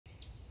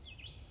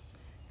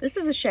This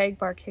is a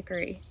shagbark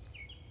hickory.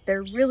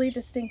 They're really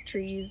distinct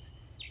trees.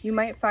 You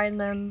might find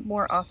them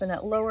more often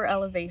at lower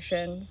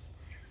elevations,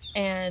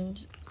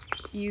 and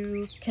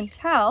you can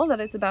tell that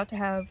it's about to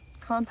have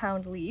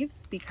compound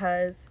leaves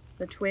because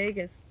the twig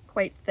is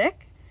quite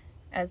thick,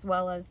 as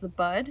well as the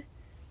bud.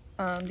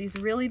 These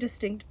really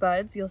distinct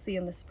buds you'll see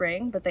in the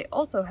spring, but they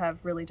also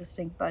have really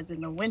distinct buds in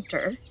the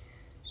winter.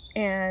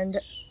 And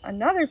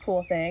another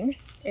cool thing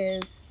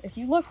is if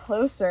you look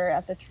closer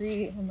at the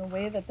tree and the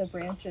way that the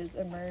branches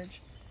emerge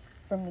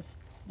from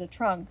the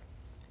trunk,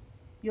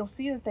 you'll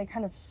see that they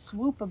kind of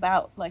swoop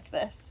about like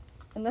this.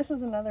 And this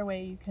is another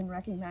way you can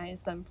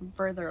recognize them from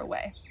further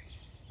away.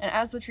 And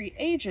as the tree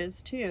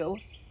ages too,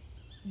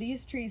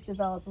 these trees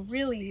develop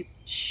really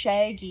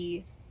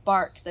shaggy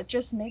bark that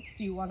just makes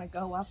you want to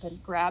go up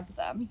and grab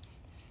them.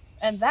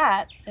 And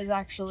that is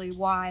actually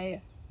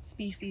why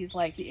species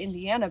like the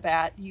Indiana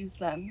bat use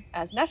them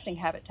as nesting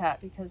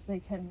habitat, because they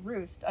can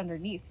roost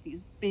underneath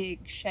these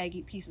big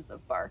shaggy pieces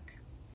of bark.